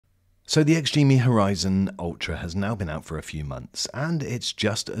So the XGIMI Horizon Ultra has now been out for a few months, and it's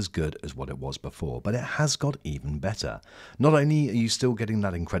just as good as what it was before, but it has got even better. Not only are you still getting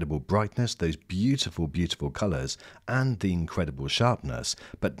that incredible brightness, those beautiful, beautiful colours, and the incredible sharpness,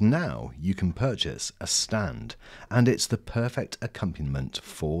 but now you can purchase a stand, and it's the perfect accompaniment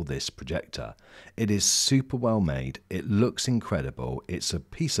for this projector. It is super well made, it looks incredible, it's a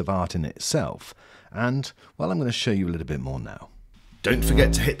piece of art in itself, and, well, I'm going to show you a little bit more now. Don't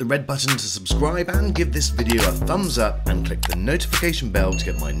forget to hit the red button to subscribe and give this video a thumbs up and click the notification bell to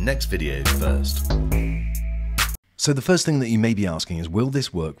get my next video first. So the first thing that you may be asking is, will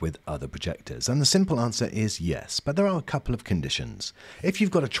this work with other projectors? And the simple answer is yes, but there are a couple of conditions. If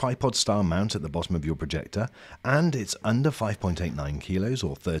you've got a tripod style mount at the bottom of your projector and it's under 5.89 kilos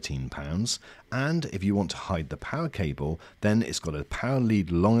or 13 pounds, and if you want to hide the power cable, then it's got a power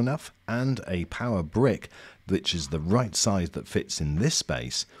lead long enough and a power brick which is the right size that fits in this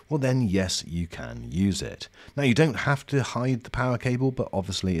space, well then yes, you can use it. Now you don't have to hide the power cable, but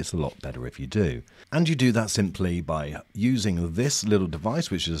obviously it's a lot better if you do. And you do that simply by using this little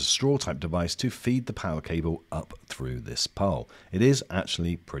device, which is a straw type device, to feed the power cable up through this pole. It is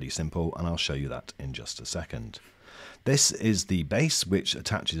actually pretty simple, and I'll show you that in just a second. This is the base which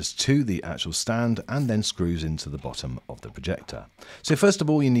attaches to the actual stand and then screws into the bottom of the projector. So first of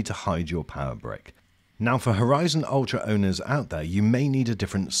all, you need to hide your power brick. Now for Horizon Ultra owners out there, you may need a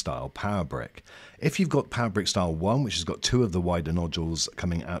different style power brick. If you've got power brick style 1, which has got 2 of the wider nodules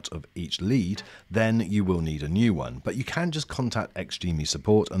coming out of each lead, then you will need a new one. But you can just contact XGIMI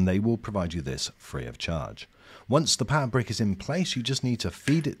support and they will provide you this free of charge. Once the power brick is in place, you just need to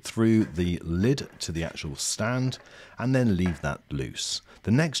feed it through the lid to the actual stand and then leave that loose.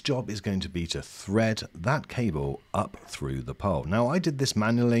 The next job is going to be to thread that cable up through the pole. Now I did this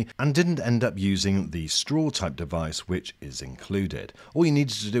manually and didn't end up using the straw type device which is included. All you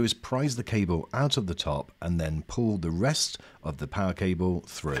needed to do is prise the cable out of the top and then pull the rest of the power cable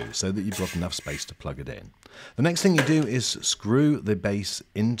through so that you've got enough space to plug it in. The next thing you do is screw the base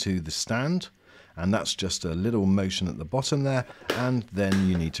into the stand, and that's just a little motion at the bottom there, and then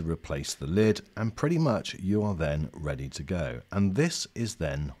you need to replace the lid and pretty much you are then ready to go. And this is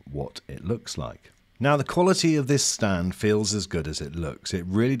then what it looks like. Now the quality of this stand feels as good as it looks. It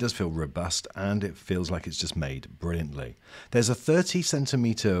really does feel robust and it feels like it's just made brilliantly. There's a 30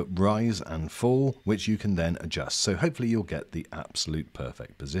 centimeter rise and fall which you can then adjust, so hopefully you'll get the absolute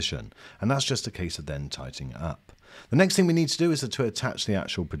perfect position, and that's just a case of then tightening it up. The next thing we need to do is to attach the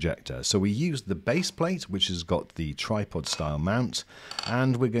actual projector. So we use the base plate, which has got the tripod style mount,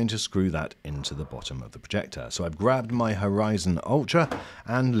 and we're going to screw that into the bottom of the projector. So I've grabbed my Horizon Ultra,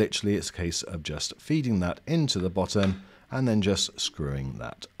 and literally it's a case of just feeding that into the bottom and then just screwing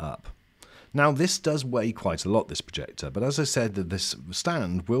that up. Now this does weigh quite a lot, this projector, but as I said, this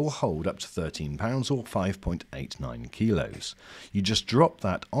stand will hold up to 13 pounds or 5.89 kilos. You just drop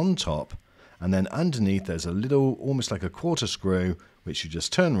that on top, and then underneath there's a little, almost like a quarter screw, which you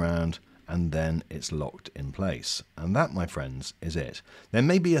just turn around and then it's locked in place. And that, my friends, is it. There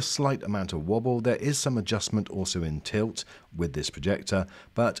may be a slight amount of wobble. There is some adjustment also in tilt with this projector,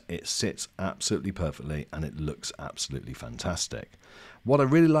 but it sits absolutely perfectly and it looks absolutely fantastic. What I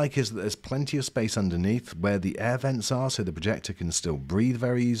really like is that there's plenty of space underneath where the air vents are, so the projector can still breathe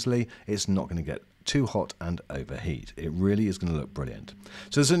very easily. It's not going to get too hot and overheat. It really is going to look brilliant.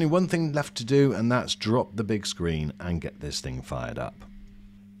 So there's only one thing left to do, and that's drop the big screen and get this thing fired up.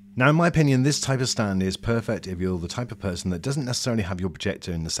 Now, in my opinion, this type of stand is perfect if you're the type of person that doesn't necessarily have your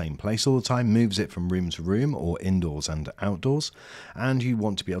projector in the same place all the time, moves it from room to room or indoors and outdoors, and you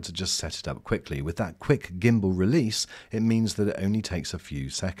want to be able to just set it up quickly. With that quick gimbal release, it means that it only takes a few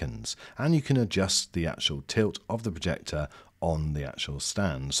seconds, and you can adjust the actual tilt of the projector on the actual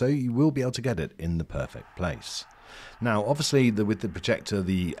stand, so you will be able to get it in the perfect place. Now obviously with the projector,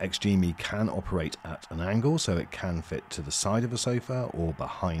 the XGIMI can operate at an angle, so it can fit to the side of a sofa or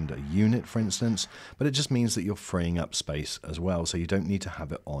behind a unit, for instance, but it just means that you're freeing up space as well, so you don't need to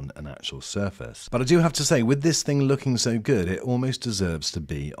have it on an actual surface. But I do have to say, with this thing looking so good, it almost deserves to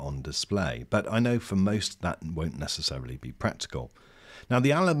be on display, but I know for most that won't necessarily be practical. Now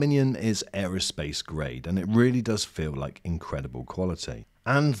the aluminium is aerospace grade and it really does feel like incredible quality.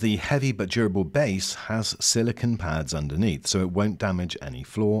 And the heavy but durable base has silicone pads underneath, so it won't damage any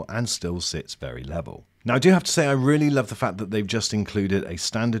floor and still sits very level. Now I do have to say I really love the fact that they've just included a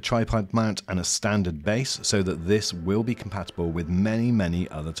standard tripod mount and a standard base, so that this will be compatible with many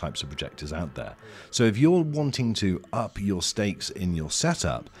other types of projectors out there. So if you're wanting to up your stakes in your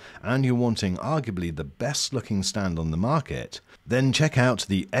setup and you're wanting arguably the best looking stand on the market, then check out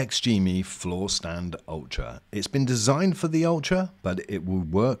the XGIMI Floor Stand Ultra. It's been designed for the Ultra, but it will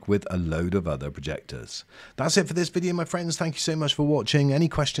work with a load of other projectors. That's it for this video, my friends. Thank you so much for watching. Any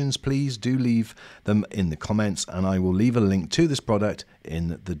questions, please do leave them in the comments, and I will leave a link to this product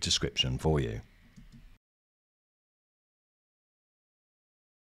in the description for you.